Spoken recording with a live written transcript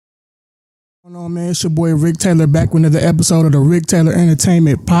What's going on, man? It's your boy Rick Taylor back with another episode of the Rick Taylor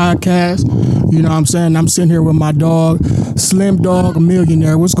Entertainment Podcast. You know what I'm saying? I'm sitting here with my dog, Slim Dawg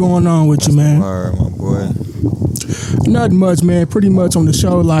Millionaire. What's going on with you, man? All right, my boy. Nothing much, man. Pretty much on the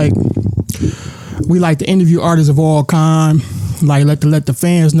show, like, we like to interview artists of all kind. Like, let the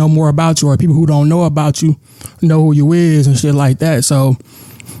fans know more about you, or people who don't know about you know who you is and shit like that. So,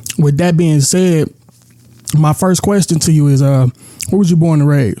 with that being said, my first question to you is, where was you born and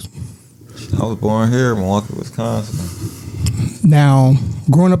raised? I was born here in Milwaukee, Wisconsin. Now,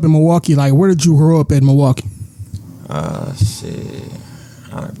 growing up in Milwaukee, like, where did you grow up in Milwaukee? Shit.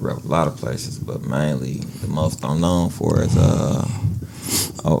 I grew up a lot of places, but mainly the most I'm known for is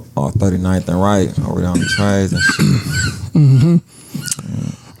 39th and Right, over there on the trades and shit.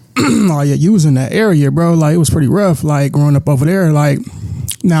 Mm-hmm. Oh, yeah, you was in that area, bro. Like, it was pretty rough, like, growing up over there. Like,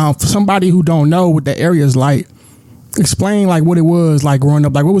 now, for somebody who don't know what the area is like, explain, like, what it was like growing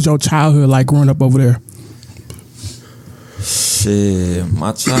up. Like, what was your childhood like growing up over there? Shit,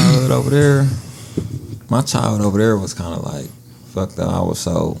 my childhood over there was kind of like fucked up. I was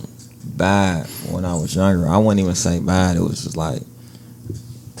so bad when I was younger. I wouldn't even say bad. It was just like,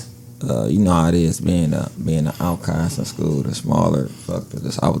 you know how it is being an outcast in school, the smaller, fucked up.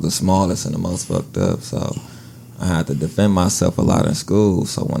 I was the smallest and the most fucked up, so I had to defend myself a lot in school.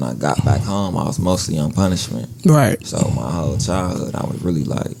 So when I got back home, I was mostly on punishment. Right. So my whole childhood, I was really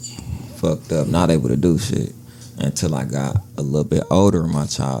like fucked up, not able to do shit until I got a little bit older in my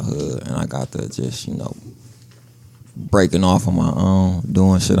childhood, and I got to just, you know, breaking off on my own,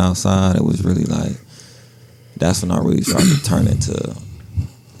 doing shit outside. It was really like, that's when I really started to turn into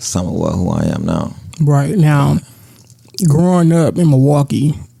some of who I am now. Right. Now, growing up in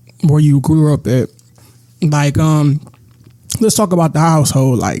Milwaukee, where you grew up at, like, let's talk about the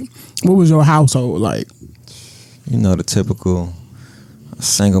household. Like, what was your household like? You know, the typical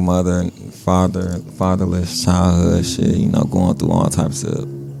single mother and fatherless childhood shit, you know, going through all types of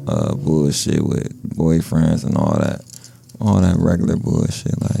bullshit with boyfriends and all that regular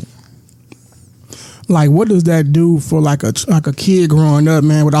bullshit. Like, what does that do for like a kid growing up,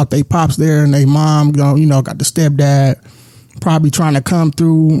 man, without their pops there and their mom, you know, got the stepdad probably trying to come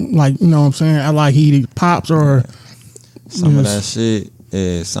through, like, you know what I'm saying, I like he pops or some of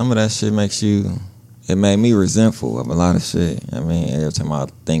that shit makes you. It made me resentful of a lot of shit. I mean, every time I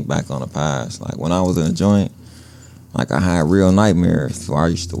think back on the past, like when I was in a joint, like I had real nightmares. So I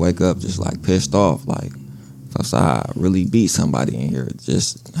used to wake up just like pissed off, like if I really beat somebody in here,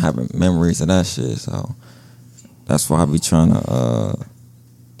 just having memories of that shit. So that's why I be trying to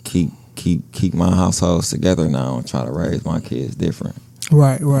keep my households together now and try to raise my kids different.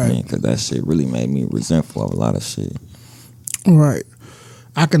 Right. I mean, because that shit really made me resentful of a lot of shit. Right.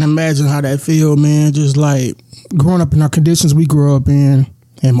 I can imagine how that feel, man. Just like growing up in our conditions we grew up in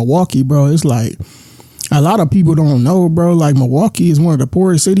Milwaukee, bro. It's like a lot of people don't know, bro. Like Milwaukee is one of the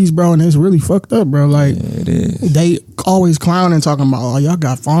poorest cities, bro, and it's really fucked up, bro. Like, yeah, it is. They always clowning, talking about, oh, y'all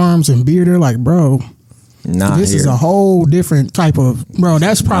got farms and beer. They're like, bro, this is a whole different type of, bro.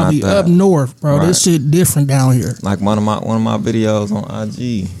 That's probably up north, bro. Right. This shit different down here. Like one of my videos on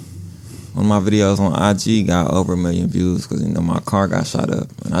IG. One of my videos on IG got over 1 million views because, you know, my car got shot up.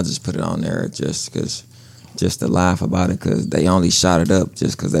 And I just put it on there just to laugh about it, because they only shot it up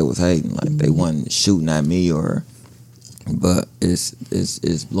just because they was hating. Like, they wasn't shooting at me but it's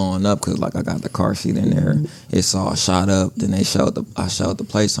blowing up because, like, I got the car seat in there. It's all shot up. Then I showed the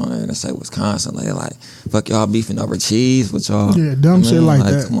place on there and it said Wisconsin. Like, fuck y'all beefing over cheese with y'all. Yeah, dumb shit like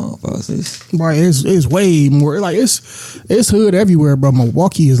that. Come on, folks. Right, it's way more. Like, it's hood everywhere, bro.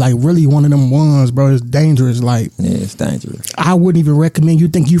 Milwaukee is like really one of them ones, bro. It's dangerous. Like, yeah, it's dangerous. I wouldn't even recommend you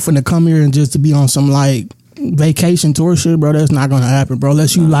think you finna come here and just to be on some like vacation tour shit, bro. That's not gonna happen, bro.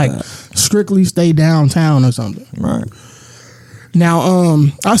 Unless you like strictly stay downtown or something. Right. Now,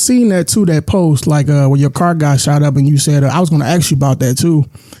 I seen that too, that post, like, where your car got shot up, and you said, I was going to ask you about that too,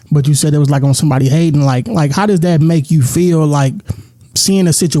 but you said it was like on somebody hating. Like, how does that make you feel, like, seeing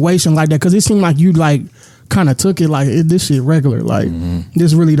a situation like that? Because it seemed like you, like, kind of took it like, this shit regular. Like,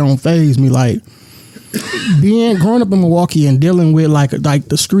 this really don't faze me. Like, growing up in Milwaukee and dealing with, like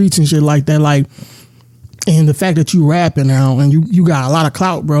the streets and shit like that, like, and the fact that you rapping now and you got a lot of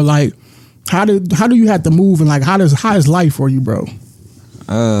clout, bro, like, How do you have to move, and like how is life for you, bro?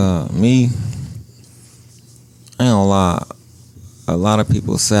 Me, I ain't gonna lie. A lot of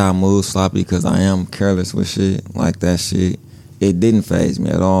people say I move sloppy because I am careless with shit. Like, that shit, it didn't faze me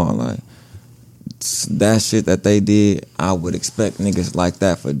at all. Like, that shit that they did, I would expect niggas like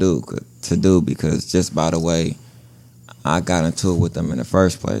that to do because just by the way I got into it with them in the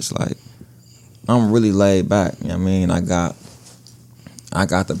first place. Like, I'm really laid back. You know what I mean? I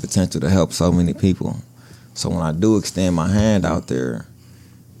got the potential to help so many people. So when I do extend my hand out there,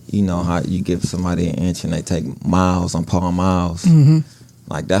 you know how you give somebody an inch and they take miles on palm miles. Mm-hmm.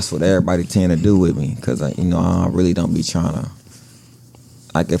 Like that's what everybody tend to do with me, because I really don't be trying to.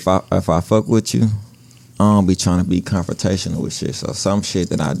 Like if I fuck with you, I don't be trying to be confrontational with shit. So some shit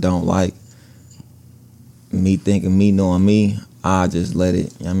that I don't like, me knowing me, I just let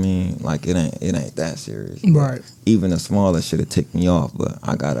it. I mean, like it ain't that serious. Right. Even the smallest shit have ticked me off, but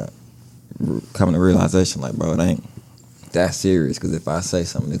I gotta come to realization, like, bro, it ain't that serious. Because if I say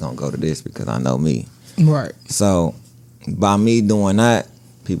something, it's gonna go to this because I know me. Right. So by me doing that,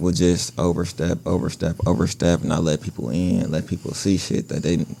 people just overstep, and I let people in, let people see shit that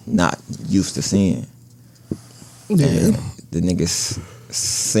they not used to seeing. Yeah. And the niggas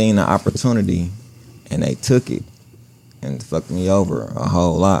seen the opportunity and they took it and fucked me over a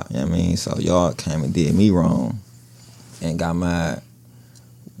whole lot. You know what I mean? So y'all came and did me wrong and got mad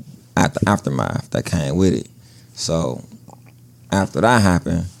at the aftermath that came with it. So after that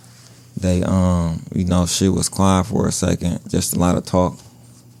happened, they shit was quiet for a second, just a lot of talk.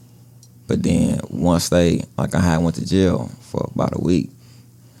 But then once I went to jail for about a week,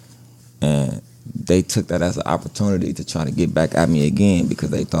 and they took that as an opportunity to try to get back at me again because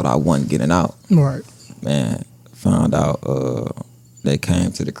they thought I wasn't getting out. Right. Man, found out they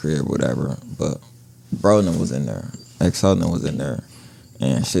came to the crib, whatever, but Broden was in there, ex-Holden was in there,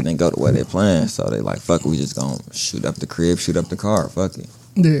 and shit didn't go the way they planned, so they like, fuck it, we just gonna shoot up the crib, shoot up the car, fuck it.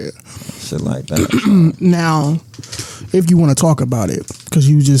 Yeah. Shit like that. Now, if you want to talk about it, because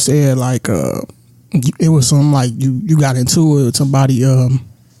you just said like it was something like you got into it with somebody.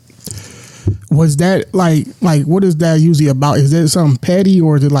 Was that like what is that usually about? Is that something petty,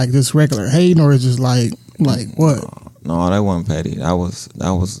 or is it like just regular hating, or is it just like what? No, that wasn't petty. That was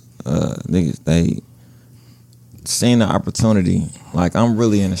niggas. They seen the opportunity. Like, I'm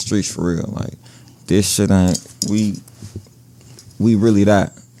really in the streets for real. Like, this shit ain't we really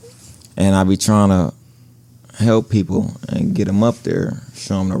that. And I be trying to help people and get them up there,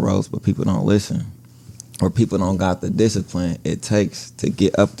 show them the ropes, but people don't listen, or people don't got the discipline it takes to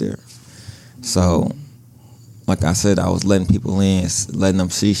get up there. So, like I said, I was letting people in, letting them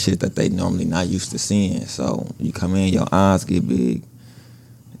see shit that they normally not used to seeing. So you come in, your eyes get big.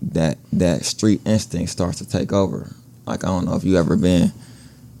 That street instinct starts to take over. Like, I don't know if you ever been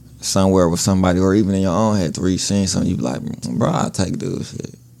somewhere with somebody, or even in your own head, where you seen something, you be like, bro, I'll take dude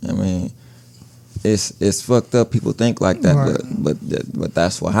shit. I mean, it's fucked up. People think like that, right. but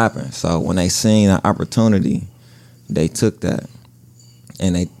that's what happened. So when they seen an opportunity, they took that,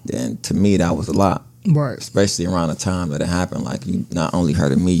 and to me that was a lot. Right. Especially around the time that it happened. Like, you not only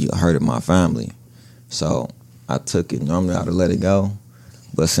hurted me, you hurted my family. So I took it. Normally I'd have let it go,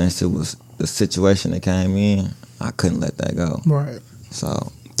 but since it was the situation that came in, I couldn't let that go. Right.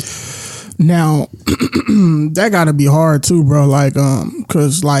 So now that gotta be hard too, bro. Like,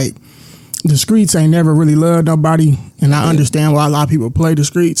 cause like the streets ain't never really loved nobody, and I understand why a lot of people play the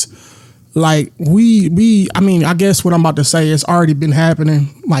streets. Like I mean, I guess what I'm about to say, it's already been happening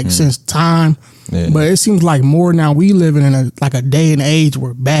since time. Yeah. But it seems like more now. We living in a day and age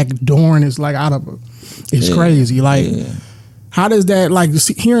where backdooring is like it's crazy. Like, how does that, like,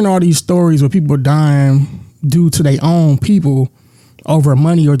 hearing all these stories where people dying due to their own people over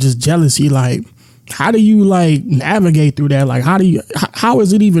money or just jealousy? Like, how do you like navigate through that? Like, how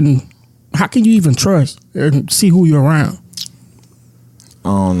can you even trust and see who you're around? I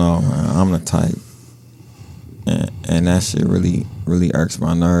don't know, man. I'm the type, and that shit really, really irks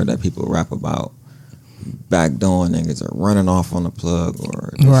my nerve that people rap about backdooring niggas or running off on the plug or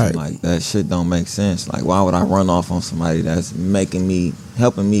right. Like, that shit don't make sense. Like, why would I run off on somebody that's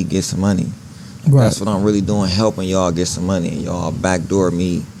helping me get some money? Right. That's what I'm really doing, helping y'all get some money, and y'all backdoor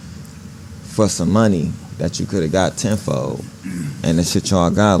me for some money that you could have got tenfold. And the shit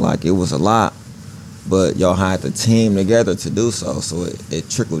y'all got, like, it was a lot, but y'all had to team together to do so. So it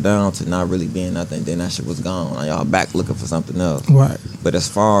trickled down to not really being nothing. Then that shit was gone. Now y'all back looking for something else. Right. But as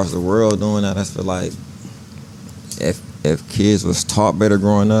far as the world doing that, I feel like if kids was taught better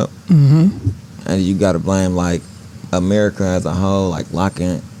growing up, and you got to blame like America as a whole, like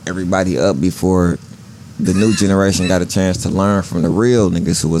locking everybody up before the new generation got a chance to learn from the real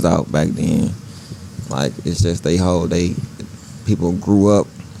niggas who was out back then. Like, it's just people grew up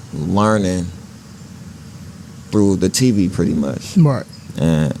learning through the TV pretty much. Right.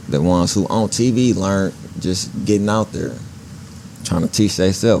 And the ones who on TV learned just getting out there, trying to teach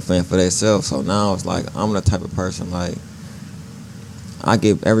themselves, fend for themselves. So now it's like, I'm the type of person, like, I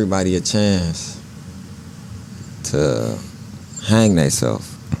give everybody a chance to hang themselves.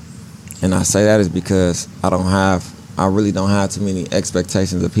 And I say that is because I I really don't have too many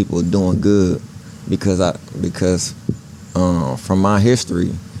expectations of people doing good because from my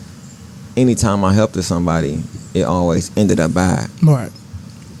history, anytime I helped somebody, it always ended up bad. Right.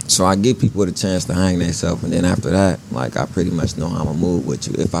 So I give people the chance to hang themselves, and then after that, like, I pretty much know how I'm gonna move with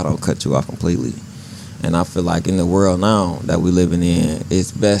you if I don't cut you off completely. And I feel like in the world now that we're living in,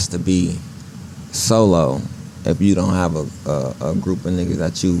 it's best to be solo if you don't have a group of niggas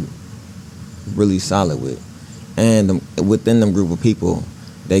that you really solid with. And within them group of people,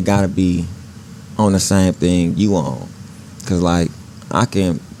 they gotta be on the same thing you on. Cause like, I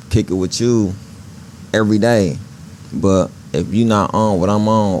can kick it with you every day, but if you not on what I'm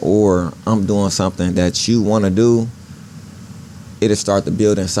on, or I'm doing something that you wanna do, it'll start to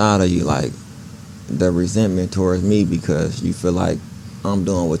build inside of you, like, the resentment towards me because you feel like I'm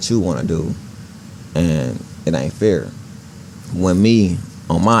doing what you wanna do, and it ain't fair. When me,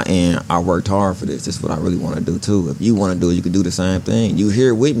 on my end, I worked hard for this. This is what I really want to do too. If you want to do it, you can do the same thing. You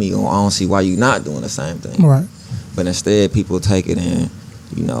here with me, or I don't see why you not doing the same thing. Right. But instead, people take it and,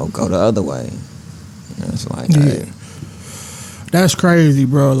 go the other way. And it's like, hey. That's crazy,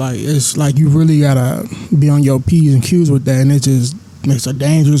 bro. Like, it's like you really gotta be on your P's and Q's with that, and it's a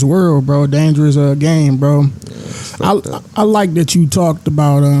dangerous world, bro. Dangerous game, bro. Yeah, I like that you talked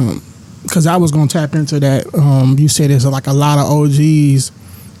about because I was gonna tap into that. You said there's like a lot of OGs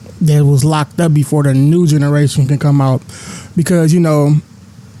that was locked up before the new generation can come out, because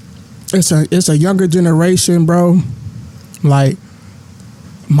it's a younger generation, bro. Like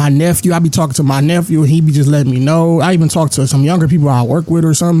my nephew, I be talking to my nephew and he be just letting me know. I even talk to some younger people I work with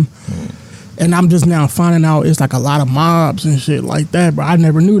or something, and I'm just now finding out it's like a lot of mobs and shit like that, bro. I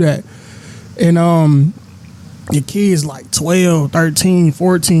never knew that. And your kids like 12, 13,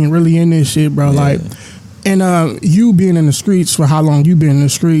 14 really in this shit, bro. Yeah. Like, and you being in the streets for how long you been in the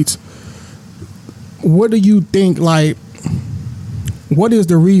streets, what do you think, like, what is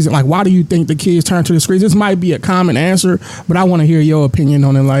the reason, like, why do you think the kids turn to the streets? This might be a common answer, but I want to hear your opinion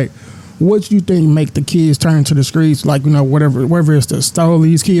on it. Like, what do you think make the kids turn to the streets? Like, whether it's the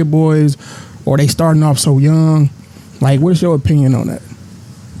stolies, kid boys, or they starting off so young. Like, what's your opinion on that?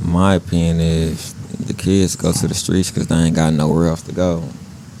 My opinion is the kids go to the streets because they ain't got nowhere else to go.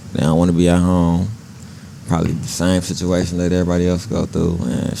 They don't want to be at home. Probably the same situation that everybody else go through.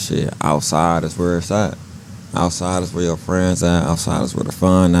 And shit, outside is where it's at. Outside is where your friends at. Outside is where the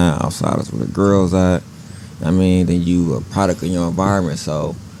fun at. Outside is where the girls at. I mean, then you a product of your environment.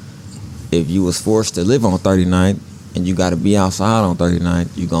 So if you was forced to live on 39th and you got to be outside on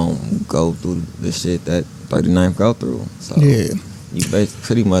 39th, you gonna go through the shit that 39th go through. So Yeah. you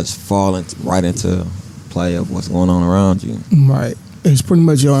pretty much fall right into play of what's going on around you. Right. It's pretty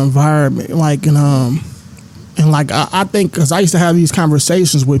much your environment. Like, and like, I think, because I used to have these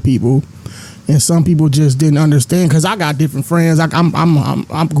conversations with people, and some people just didn't understand, because I got different friends. Like,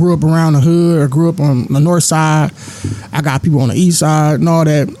 I grew up around the hood, or grew up on the north side. I got people on the east side and all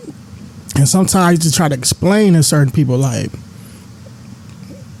that. And sometimes I used to try to explain to certain people, like,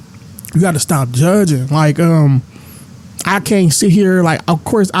 you got to stop judging. Like, I can't sit here, like, of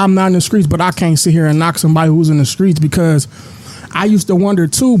course I'm not in the streets, but I can't sit here and knock somebody who's in the streets, because I used to wonder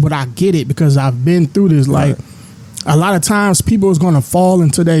too, but I get it because I've been through this. Like, a lot of times people is going to fall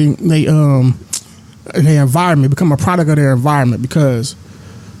into their environment, become a product of their environment, because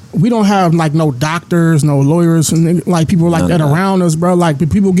we don't have like no doctors, no lawyers, and like people like that around us, bro. Like,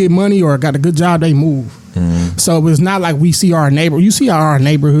 people get money or got a good job, they move. Mm-hmm. So it's not like we see our neighbor. You see how our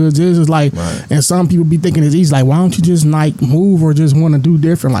neighborhoods is like, and some people be thinking it's easy. Like, why don't you just like move or just want to do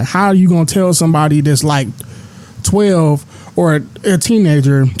different? Like, how are you gonna tell somebody that's like 12 or a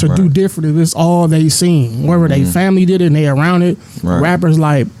teenager to do different if it's all they seen? Whether they family did it and they around it, rappers,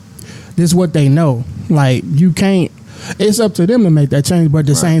 like, this is what they know. Like, you can't. It's up to them to make that change, but at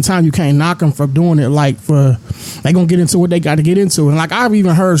the same time, you can't knock them for doing it. Like, they gonna get into what they got to get into. And like, I've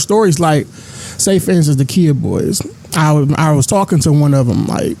even heard stories like, say for instance, the Kid Boys. I was talking to one of them,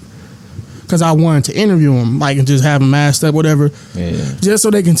 like, because I wanted to interview them, like, and just have them masked up, whatever, just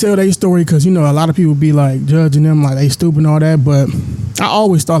so they can tell their story. Because a lot of people be like judging them, like they stupid and all that. But I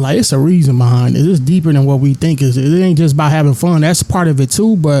always thought, like, it's a reason behind it. It's deeper than what we think. It ain't just about having fun. That's part of it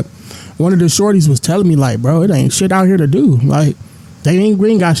too. But one of the shorties was telling me, like, bro, it ain't shit out here to do. Like, we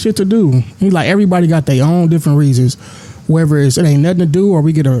ain't got shit to do. He like, everybody got their own different reasons. Whether it ain't nothing to do, or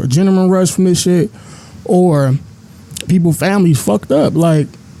we get a adrenaline rush from this shit, or people, families fucked up. Like,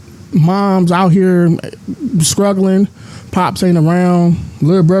 moms out here struggling, pops ain't around,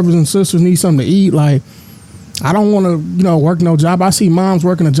 little brothers and sisters need something to eat. Like, I don't want to, work no job. I see moms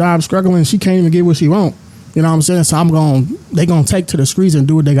working a job, struggling, she can't even get what she want. You know what I'm saying? So they gonna take to the streets and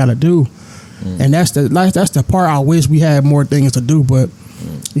do what they gotta do. And that's the part I wish we had more things to do, but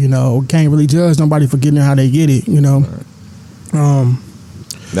you know, can't really judge nobody for getting how they get it, you know.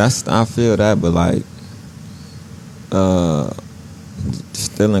 I feel that, but like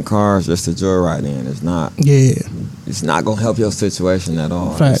stealing cars just to joyriding is not. Yeah. It's not gonna help your situation at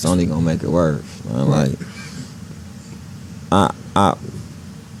all. Facts. It's only gonna make it worse. Man. Like I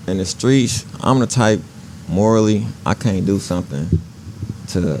in the streets, I'm the type morally I can't do something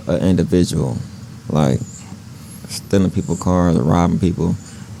to an individual, like stealing people's cars or robbing people.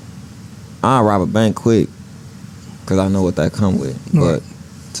 I'll rob a bank quick because I know what that come with. Right. But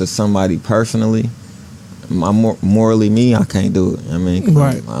to somebody personally, morally me, I can't do it. I mean,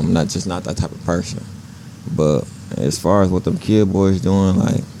 right. I'm not that type of person. But as far as what them kid boys doing,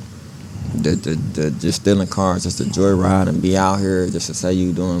 like the just stealing cars just to joyride and be out here just to say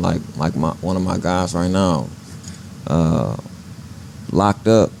you doing like one of my guys right now, locked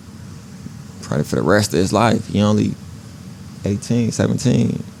up probably for the rest of his life. He only 18,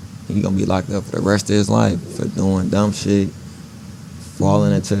 17. He gonna be locked up for the rest of his life for doing dumb shit,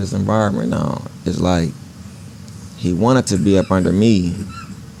 falling into this environment now. It's like he wanted to be up under me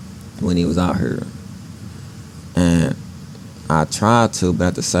when he was out here. And I tried to, but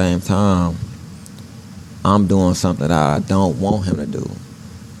at the same time, I'm doing something that I don't want him to do.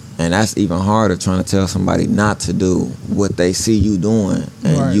 And that's even harder, trying to tell somebody not to do what they see you doing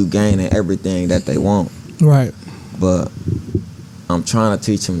and right. you gaining everything that they want. Right. But I'm trying to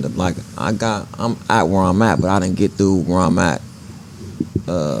teach him that, like, I'm at where I'm at, but I didn't get through where I'm at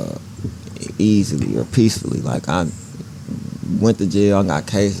easily or peacefully. Like, I went to jail, I got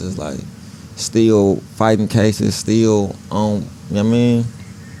cases, like, still fighting cases, still on, you know what I mean?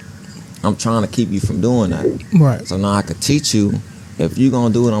 I'm trying to keep you from doing that. Right. So now I could teach you. If you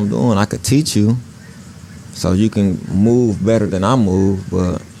gonna do what I'm doing, I could teach you so you can move better than I move.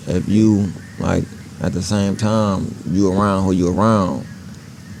 But if you, like, at the same time, you around who you around,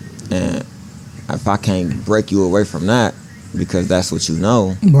 and if I can't break you away from that because that's what you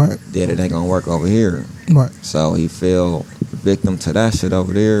know, right. then it ain't gonna work over here. Right. So he fell victim to that shit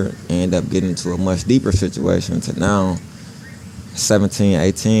over there, end up getting into a much deeper situation to now, 17,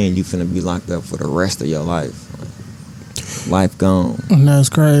 18, you finna be locked up for the rest of your life. Life gone. And that's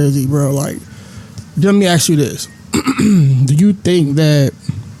crazy, bro. Like, let me ask you this. Do you think that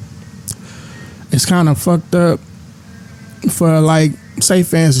it's kind of fucked up for, like, say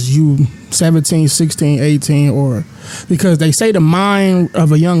for instance, you 17, 16, 18, or because they say the mind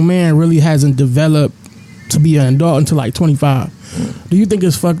of a young man really hasn't developed to be an adult until like 25. Do you think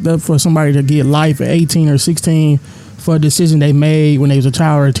it's fucked up for somebody to get life at 18 or 16 for a decision they made when they was a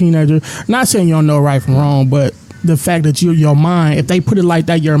child or a teenager? Not saying you don't know right from wrong, but the fact that your mind, if they put it like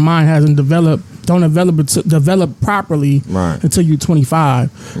that, your mind hasn't developed properly right. until you're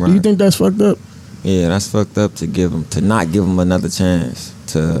 25. Right. Do you think that's fucked up? Yeah, that's fucked up to not give them another chance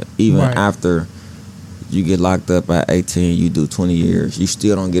to even right. after you get locked up at 18, you do 20 years, you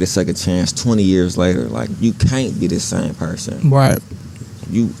still don't get a second chance 20 years later. Like, you can't be the same person. Right.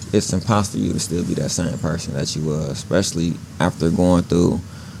 It's impossible for you to still be that same person that you was, especially after going through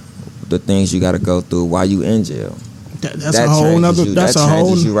the things you got to go through while you in jail. That's a whole nother. That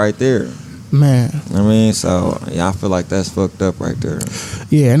changes you right there. Man. I mean, so, yeah, I feel like that's fucked up right there.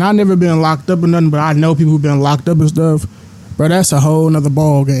 Yeah, and I never been locked up or nothing, but I know people who've been locked up and stuff. Bro, that's a whole nother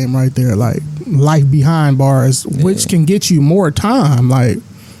ball game right there. Like, life behind bars, yeah. which can get you more time. Like,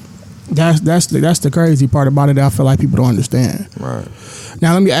 that's the crazy part about it that I feel like people don't understand. Right.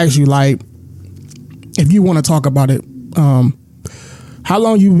 Now, let me ask you, like, if you want to talk about it, how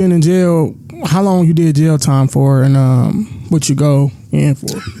long you been in jail? How long you did jail time for, and what you go in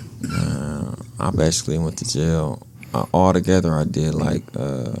for? I basically went to jail. Altogether, I did like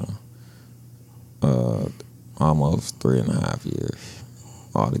almost 3.5 years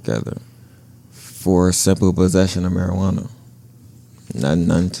altogether for simple possession of marijuana.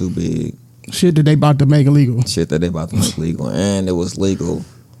 Nothing too big. Shit that they about to make illegal. And it was legal.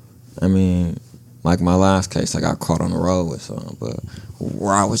 I mean, like my last case, I got caught on the road with something, but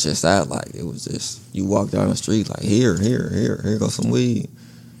where I was just at, like, it was just, you walk down the street, like, here goes some weed.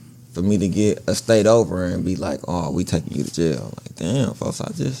 For me to get a state over and be like, oh, we taking you to jail. Like, damn, folks,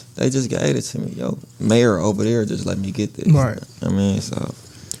 they just gave it to me. Yo, mayor over there just let me get this. Right. I mean, so,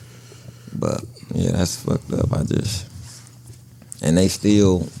 but yeah, that's fucked up. And they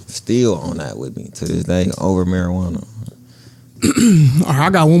still on that with me to this day over marijuana. All right, I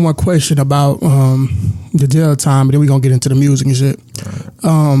got one more question about the jail time, but then we're going to get into the music and shit.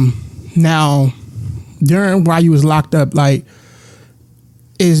 Right. Now, while you was locked up, like,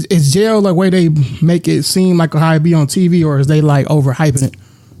 Is jail the way they make it seem like how it be on TV, or is they like overhyping it?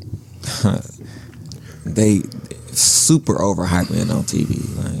 they super overhyping it on TV.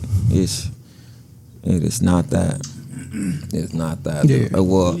 Like it is not that. It's not that. Yeah.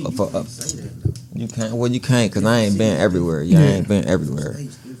 Well, you can't. Well, you can't because I ain't been everywhere. I ain't been everywhere.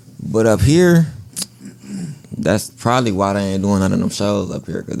 But up here, that's probably why they ain't doing none of them shows up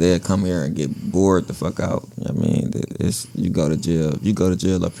here, because they'll come here and get bored the fuck out. I mean, you go to jail. If you go to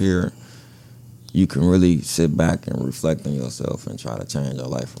jail up here, you can really sit back and reflect on yourself and try to change your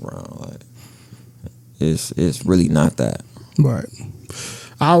life around. Like, it's really not that. Right.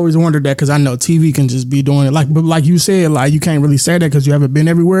 I always wondered that because I know TV can just be doing it. But like you said, like you can't really say that because you haven't been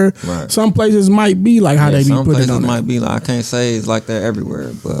everywhere. Right. Some places might be like how they be putting it on. Some places might be like, I can't say it's like that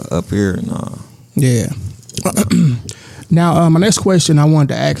everywhere, but up here, nah. Yeah. Now, my next question I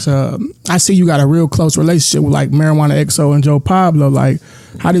wanted to ask, I see you got a real close relationship with like Marijuana XO and Joe Pablo. Like,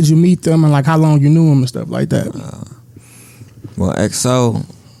 how did you meet them and like how long you knew them and stuff like that? Well, XO,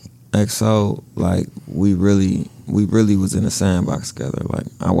 like we really was in the sandbox together. Like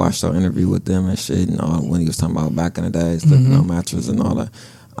I watched our interview with them and shit and all when he was talking about back in the days, flipping on mattresses and all that.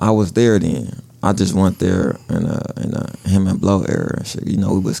 I was there then. I just went there in a him and Blow era and shit. You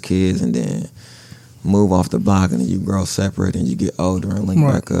know, we was kids and then move off the block and then you grow separate and you get older and link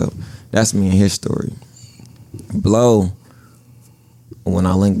back up. That's me and his story. Blow, when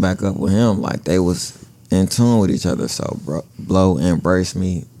I linked back up with him, like they was in tune with each other. So Blow embraced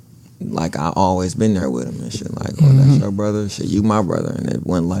me like I always been there with him and shit. Like, oh, that's your brother? Shit, you my brother. And it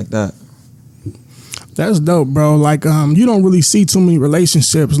went like that. That's dope, bro. Like, you don't really see too many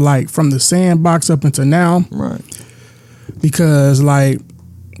relationships like from the sandbox up until now. Right. Because like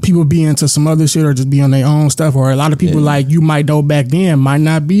people be into some other shit or just be on their own stuff, or a lot of people like you might know back then might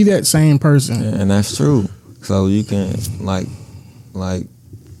not be that same person. Yeah, and that's true. So you can like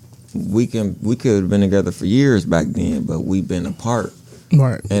we could have been together for years back then, but we've been apart.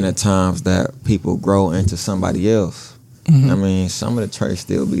 Right. And at times that people grow into somebody else. I mean, some of the traits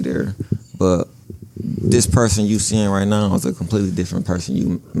still be there, but this person you seeing right now is a completely different person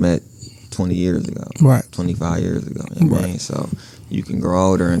you met 20 years ago. Right. 25 years ago. You know what I mean? So you can grow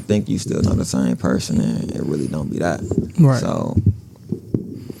older and think you still know the same person, and it really don't be that. Right. So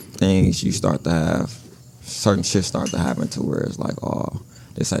things you start to have, certain shit start to happen to where it's like, oh,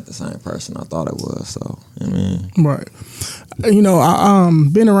 this ain't the same person I thought it was. So, you know what I mean? Right. You know, I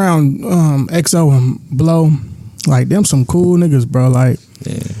been around XO and Blow, like them some cool niggas, bro. Like,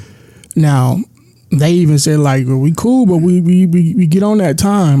 now they even said like, well, we cool, but we get on that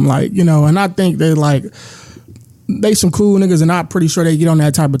time, like, you know. And I think that like they some cool niggas, and I'm pretty sure they get on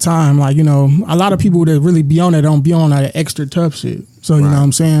that type of time. Like, you know, a lot of people that really be on it don't be on that extra tough shit. So you know what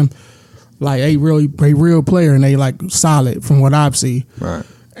I'm saying? Like a real player, and they like solid from what I've seen. Right.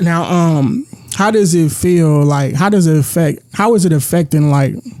 Now, how does it feel? Like, how is it affecting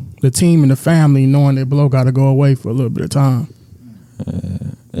like the team and the family knowing that Blow got to go away for a little bit of time?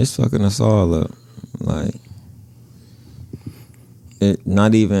 It's fucking us all up. Like, it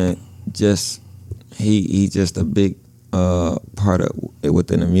not even just he just a big part of it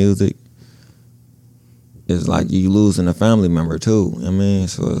within the music. It's like you losing a family member too. I mean,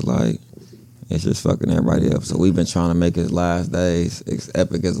 so it's like it's just fucking everybody up. So we've been trying to make his last days as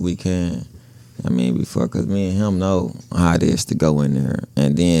epic as we can. I mean, before, because me and him know how it is to go in there.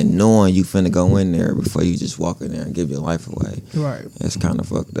 And then knowing you finna go in there before you just walk in there and give your life away. Right. It's kind of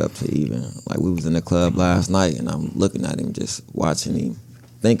fucked up to even, like we was in the club last night and I'm looking at him, just watching him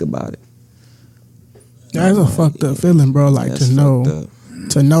think about it. That's a fucked up feeling, bro. Like to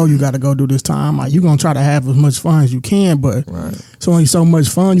know you got to go do this time. Like you gonna try to have as much fun as you can, but it's only so much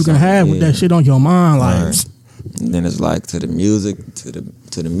fun you can have with that shit on your mind. Like, and then it's like to the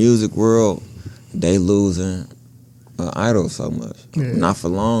music world, they losing an idol so much. Not for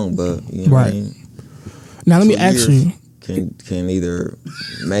long, but you know what I mean. Now let me ask you. Can either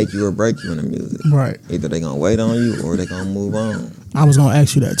make you or break you in the music. Right. Either they gonna wait on you or they gonna move on. I was gonna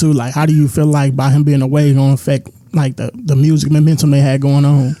ask you that too. Like, how do you feel like by him being away gonna affect like the music momentum they had going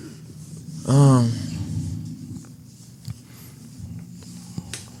on? I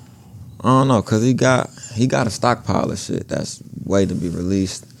don't know, cause he got a stockpile of shit that's waiting to be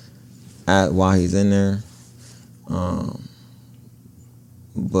released while he's in there.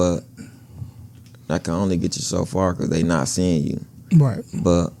 But that can only get you so far because they not seeing you. Right.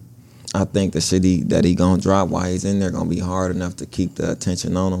 But I think the shit that he gonna drop while he's in there gonna be hard enough to keep the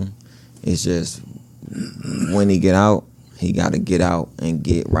attention on him. It's just when he get out, he got to get out and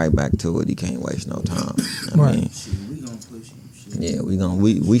get right back to it. He can't waste no time. I mean, we gonna push him. Yeah,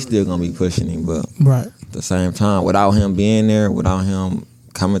 we still gonna be pushing him, but at the same time, without him being there, without him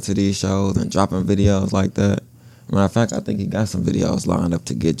coming to these shows and dropping videos like that. Matter of fact, I think he got some videos lined up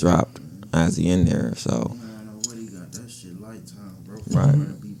to get dropped. as he in there. So. Right.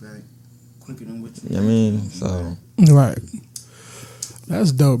 You know what I mean? So. Right.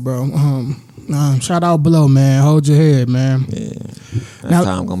 That's dope, bro. Shout out Blow, man. Hold your head, man. Yeah. That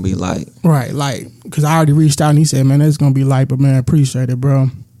time gonna be light. Right, light. Because I already reached out and he said, man, it's gonna be light, but man, appreciate it, bro.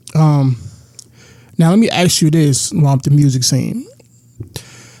 Now let me ask you this about the music scene.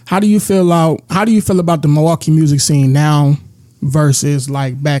 How do you feel about the Milwaukee music scene now versus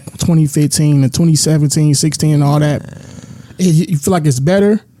like back 2015 and 2017, 16 and all that? You feel like it's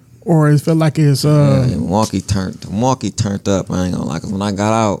better? Or it feel like it's Milwaukee turned up. I ain't gonna lie, 'cause when I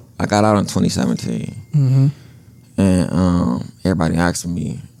got out in 2017, and everybody asking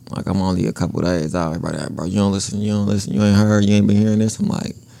me, like, I'm only a couple days out. Everybody like, bro, you don't listen, you ain't heard, you ain't been hearing this. I'm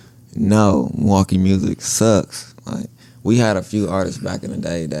like, no, Milwaukee music sucks. Like, we had a few artists back in the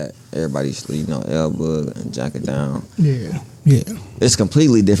day that everybody used to, Elbug and Jack It Down. Yeah. It's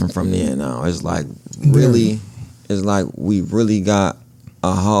completely different from then now. It's like really, it's like we really got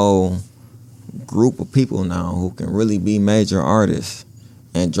a whole group of people now who can really be major artists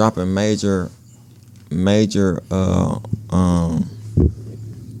and dropping major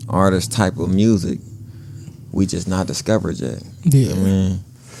artist type of music. We just not discovered yet. Yeah. You know what I mean?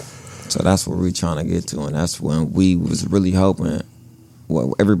 So that's what we trying to get to, and that's when we was really hoping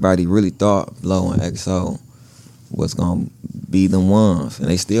what everybody really thought Blow and XO was gonna be the ones, and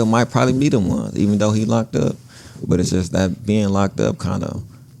they still might probably be the ones, even though he locked up. But it's just that being locked up kind of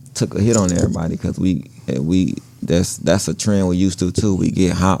took a hit on everybody, because that's a trend we used to too. We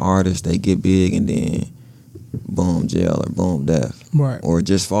get hot artists, they get big, and then boom, jail, or boom, death, right, or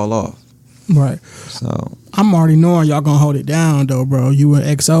just fall off. Right. So I'm already knowing y'all gonna hold it down though, bro. You and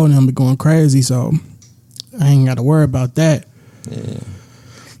XO and them be going crazy, so I ain't got to worry about that. Yeah.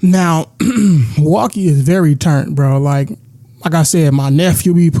 Now, Milwaukee is very turned, bro. Like I said, my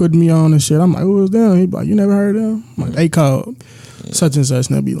nephew be putting me on and shit. I'm like, who was them? He be like, you never heard of them? I'm like, they called such and such,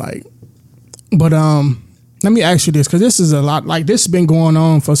 and they'll be like, but let me ask you this, because this is a lot. Like, this has been going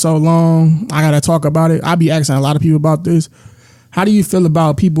on for so long. I gotta talk about it. I be asking a lot of people about this. How do you feel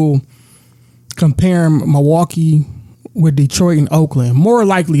about people comparing Milwaukee with Detroit and Oakland? More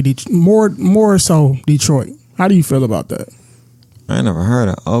likely, more so Detroit. How do you feel about that? I ain't never heard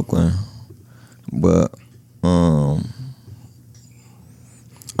of Oakland, but I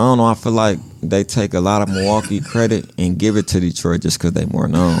don't know. I feel like they take a lot of Milwaukee credit and give it to Detroit just because they more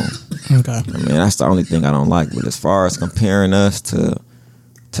known. Okay. I mean, that's the only thing I don't like. But as far as comparing us to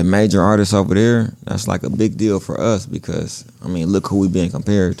major artists over there, that's like a big deal for us, because I mean, look who we being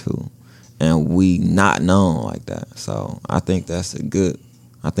compared to, and we not known like that. So I think that's good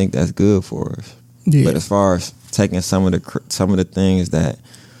for us. Yeah. But as far as taking some of the things that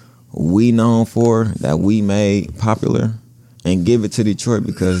we known for, that we made popular, and give it to Detroit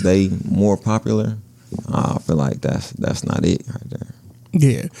because they more popular, I feel like that's not it right there.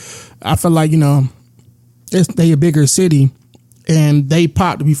 Yeah, I feel like they a bigger city, and they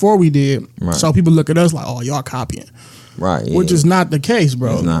popped before we did, right. So people look at us like, oh, y'all copying, right? Yeah. Which is not the case,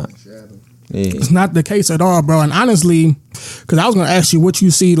 bro. It's not. Yeah. It's not the case at all, bro. And honestly, because I was gonna ask you what you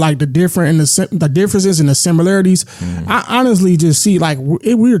see like the differences and the similarities. I honestly just see like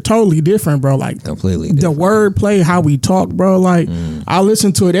we're totally different, bro. Like completely different. The wordplay, how we talk, bro. Like I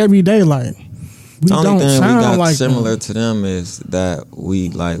listen to it every day. Like we the only don't thing sound we got like similar to them is that we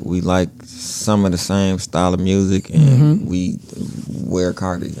like some of the same style of music, and we wear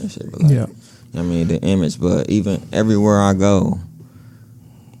cardies and shit. But like, I mean the image, but even everywhere I go.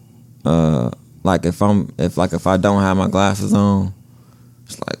 Like if I don't have my glasses on,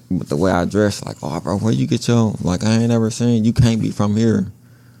 it's like with the way I dress, like, oh bro, where you get your, like, I ain't never seen, you can't be from here.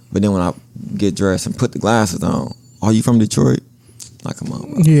 But then when I get dressed and put the glasses on, are you from Detroit? Like, come on,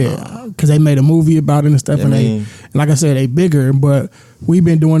 bro. Yeah, because they made a movie about it and stuff, and like I said, they bigger, but we've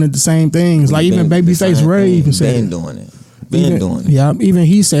been doing it the same things. Like even Babyface Ray even said been doing it. Doing it. Yeah, even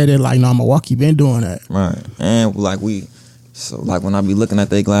he said it like, no, Milwaukee been doing that. Right. And like so like when I be looking at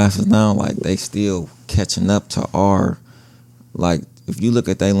their glasses now, like they still catching up to our, like if you look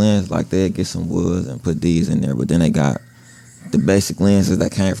at their lens, like they'd get some woods and put these in there, but then they got the basic lenses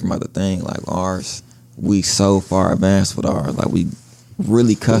that came from other things. Like ours, we so far advanced with ours. Like we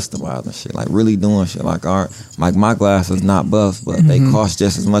really customizing shit, like really doing shit. Like my glasses not buffs, but they cost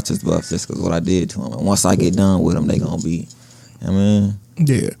just as much as buffs just because what I did to them. And once I get done with them, they gonna be, I mean.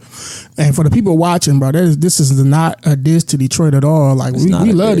 Yeah, and for the people watching, bro, this is not a diss to Detroit at all. Like we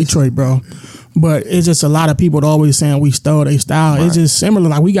love Detroit, bro, but it's just a lot of people always saying we stole their style. Right. It's just similar.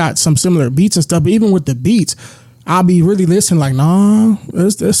 Like we got some similar beats and stuff, but even with the beats, I'll be really listening like, nah,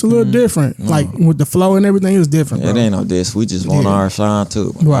 it's a little different. Like with the flow and everything is different, bro. It ain't no diss. We just want our shine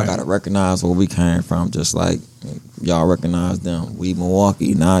too. Right. I gotta recognize where we came from, just like y'all recognize them. We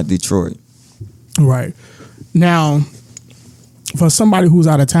Milwaukee, not Detroit. Right. Now, for somebody who's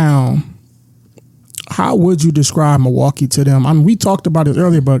out of town, how would you describe Milwaukee to them? I mean, we talked about it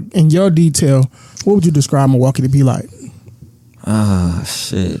earlier, but in your detail, what would you describe Milwaukee to be like?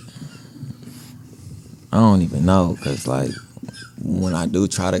 Shit. I don't even know, because, like, when I do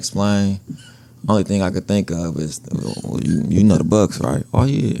try to explain, only thing I could think of is, well, you know the Bucks, right? Oh,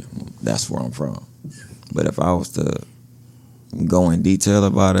 yeah, that's where I'm from. But if I was to go in detail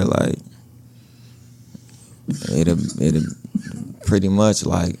about it, like, it'd pretty much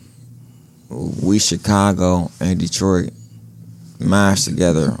like we Chicago and Detroit mashed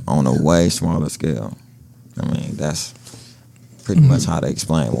together on a way smaller scale. I mean, that's pretty much how to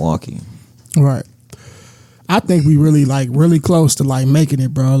explain Milwaukee. Right. I think we really close to like making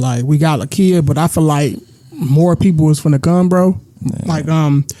it, bro. Like we got a kid, but I feel like more people is finna come, bro. Yeah. Like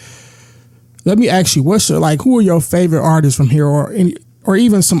let me ask you, who are your favorite artists from here, or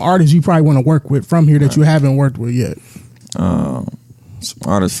even some artists you probably want to work with from here that you haven't worked with yet? Some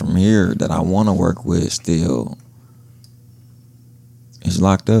artists from here that I want to work with still is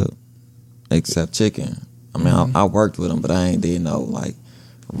locked up, except Chicken. I mean, I worked with him, but I ain't did no like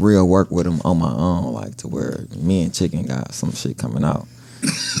real work with him on my own, like to where me and Chicken got some shit coming out.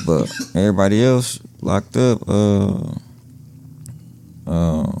 But everybody else locked up.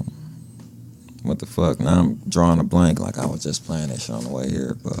 What the fuck? Now I'm drawing a blank. Like I was just playing that shit on the way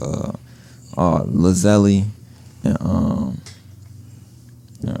here. But Lazelli and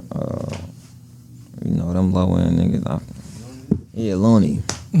you know them low end niggas. Looney.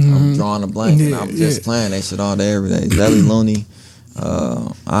 I'm drawing a blank, and I'm just playing that shit all day, every day. Zelly, Looney.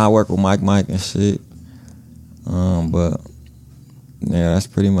 I work with Mike and shit. But yeah, that's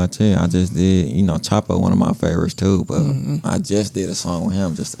pretty much it. I just did, Chapo, one of my favorites too. But I just did a song with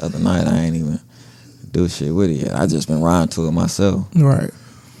him just the other night. I ain't even do shit with it yet. I just been riding to it myself. Right.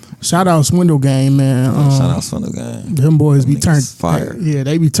 Shout out Swindle Gang, man. Shout out Swindle Gang. Them boys be turned fire. Yeah,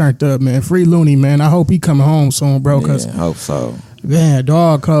 they be turned up, man. Free Looney, man. I hope he coming home soon, bro. Cause hope so. Man,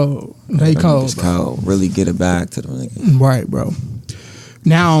 dog cold. They cold. Just cold. Really get it back to them niggas. Right, bro.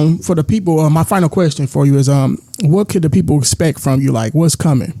 Now, for the people, my final question for you is, what could the people expect from you? Like, what's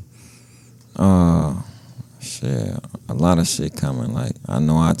coming? Shit, a lot of shit coming. Like, I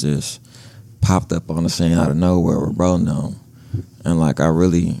know I just popped up on the scene out of nowhere with Bro Numb, and like I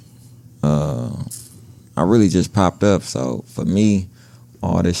really just popped up. So for me,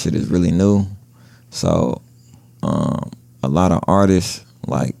 all this shit is really new. So a lot of artists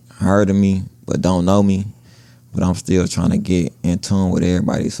like heard of me but don't know me. But I'm still trying to get in tune with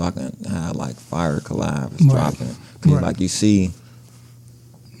everybody so I can have like fire collabs dropping. Cause like you see,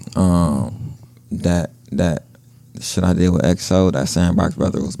 that shit I did with XO, that Sandbox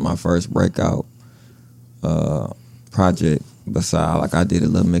Brother was my first breakout project. Besides, like I did a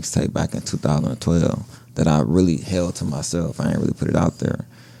little mixtape back in 2012 that I really held to myself. I ain't really put it out there.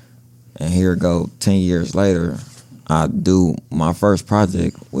 And here go 10 years later, I do my first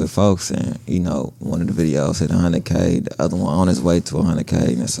project with folks, and one of the videos hit 100K, the other one on its way to 100K,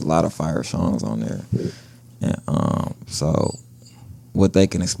 and there's a lot of fire songs on there. And so what they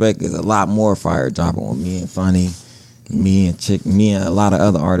can expect is a lot more fire dropping with me and Funny, me and Chick, me and a lot of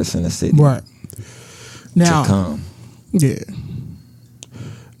other artists in the city. Right. Now, to come. Yeah.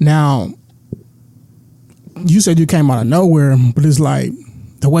 Now, you said you came out of nowhere, but it's like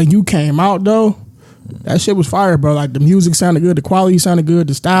the way you came out though. That shit was fire, bro. Like the music sounded good, the quality sounded good,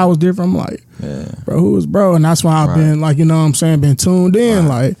 the style was different. I'm like, bro, who is bro? And that's why I've been like, been tuned in.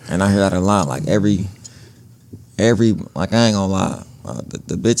 Like, and I hear that a lot. Like every, like I ain't gonna lie,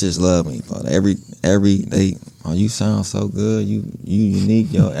 the bitches love me. But you sound so good. You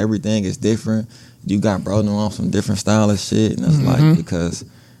unique. Everything is different. You got bro on some different style of shit, and it's like because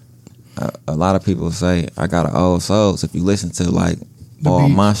a lot of people say I got an old soul. So if you listen to like all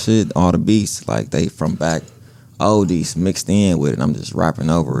my shit, all the beats, like they from back oldies mixed in with it. I'm just rapping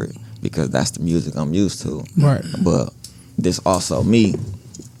over it because that's the music I'm used to. Right. But this also me.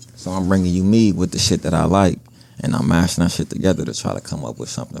 So I'm bringing you me with the shit that I like, and I'm mashing that shit together to try to come up with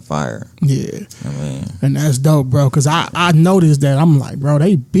something fire. Yeah. I mean, and that's dope, bro, because I noticed that. I'm like, bro,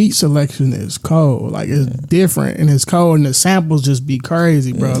 they beat selection is cold. Like, it's different, and it's cold, and the samples just be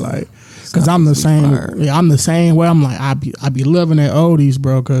crazy, bro. Like, because I'm the same. Yeah, I'm the same way. I'm like, I be loving that oldies,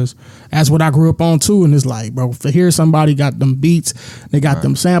 bro, because that's what I grew up on too. And it's like, bro, for here somebody got them beats, they got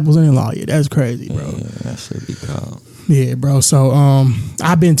them samples, and like, yeah, that's crazy, bro. Yeah, that should be cold. Yeah, bro. So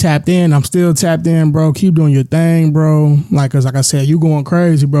I've been tapped in. I'm still tapped in, bro. Keep doing your thing, bro. Like, cause like I said, you going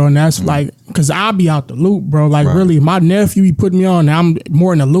crazy, bro. And that's like, cause I'll be out the loop, bro. Like really, my nephew, he put me on. Now I'm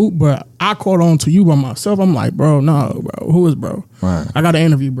more in the loop, but I caught on to you by myself. I'm like, bro, no, bro. Who is bro? Right. I got an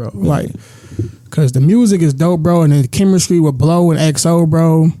interview, bro. Like, cause the music is dope, bro. And the chemistry with Blow and XO,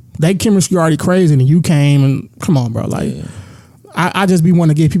 bro. They chemistry already crazy, and you came and come on, bro. Like. Yeah. I just be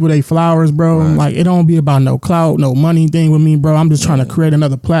wanting to give people their flowers, bro. Right. Like, it don't be about no clout, no money thing with me, bro. I'm just trying to create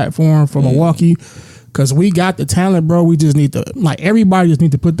another platform for Milwaukee, because we got the talent, bro. We just need to, like, everybody just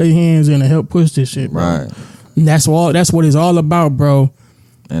need to put their hands in and help push this shit, bro. Right. And that's what it's all about, bro.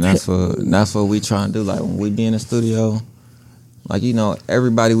 And that's what we try and do. Like, when we be in the studio, like, you know,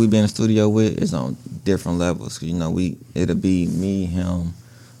 everybody we be in the studio with is on different levels. You know, it'll be me, him,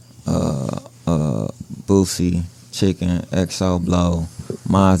 Boosie, Chicken, XO, Blow,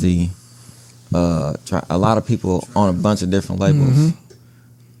 Mozzie, a lot of people on a bunch of different labels.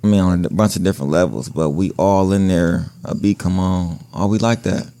 I mean, on a bunch of different levels, but we all in there. A beat come on, oh, we like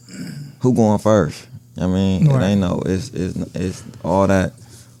that. Who going first? I mean, It ain't no. It's all that.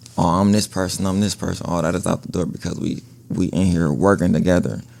 Oh, I'm this person. All that is out the door, because we in here working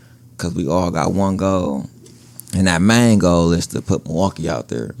together, because we all got one goal. And that main goal is to put Milwaukee out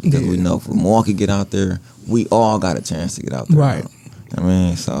there, because we know if Milwaukee get out there, we all got a chance to get out there. Right. I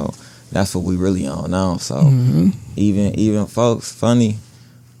mean, so that's what we really on now. So even folks, funny,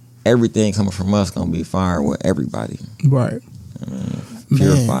 everything coming from us gonna be fire with everybody. Right. I mean,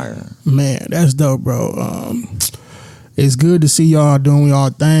 pure fire. Man, that's dope, bro. It's good to see y'all doing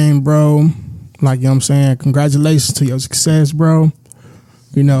y'all thing, bro. Like, you know what I'm saying? Congratulations to your success, bro.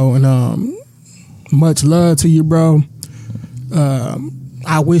 You know, and much love to you, bro.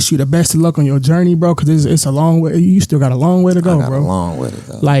 I wish you the best of luck on your journey, bro, because it's a long way. You still got a long way to go, bro. A long way to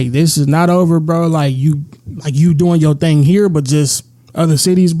go. Like, this is not over, bro. Like you doing your thing here, but just other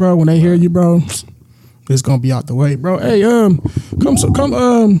cities, bro. When they hear you, bro, it's gonna be out the way, bro. Hey, come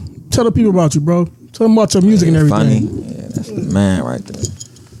tell the people about you, bro. Tell them about your music and everything. Funny, yeah, that's the man right there.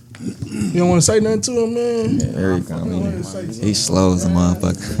 You don't want to say nothing to him, man? Yeah, there he comes. He slows the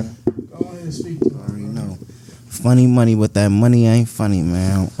motherfucker. Go ahead and speak to him. I already know. Funny money, but that money ain't funny,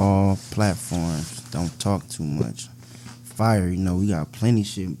 man. On all platforms. Don't talk too much. Fire, you know, we got plenty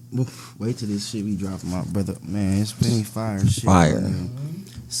shit. Wait till this shit we drop my brother. Man, it's plenty fire shit. Fire.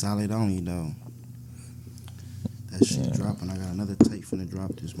 Solid only, though. That shit dropping. I got another tape finna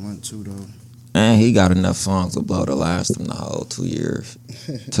drop this month, too, though. And he got enough songs to blow to last him the whole 2 years,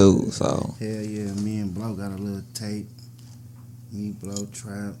 too, so. Hell yeah, me and Blow got a little tape. Me, Blow,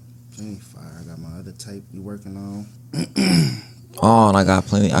 Trap, plenty fire. I got my other tape we working on. Oh, and I got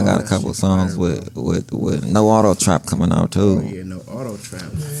plenty. I got a couple songs with no auto trap coming out too. Oh yeah, no auto trap.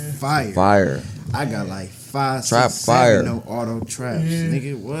 Fire. Fire. I got like 5, trap 6, fire. 7 no auto traps.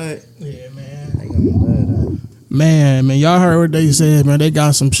 Nigga, what? Yeah, man. I gonna love that. Man, y'all heard what they said, man. They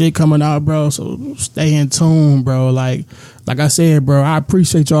got some shit coming out, bro. So stay in tune, bro. Like I said, bro, I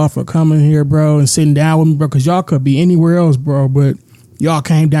appreciate y'all for coming here, bro, and sitting down with me, bro, because y'all could be anywhere else, bro, but y'all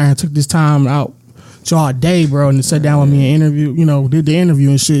came down and took this time out y'all day, bro, and sat down with me and interview, you know, did the interview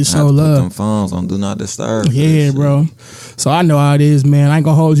and shit. Show love. Put them phones on Do Not Disturb. Yeah, bro. So I know how it is, man. I ain't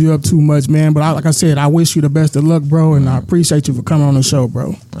gonna hold you up too much, man. But like I said, I wish you the best of luck, bro, and I appreciate you for coming on the show,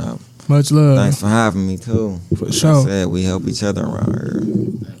 bro. Much love. Thanks for having me too. For sure. Like I said, we help each other around here.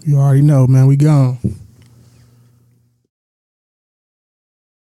 You already know, man. We gone.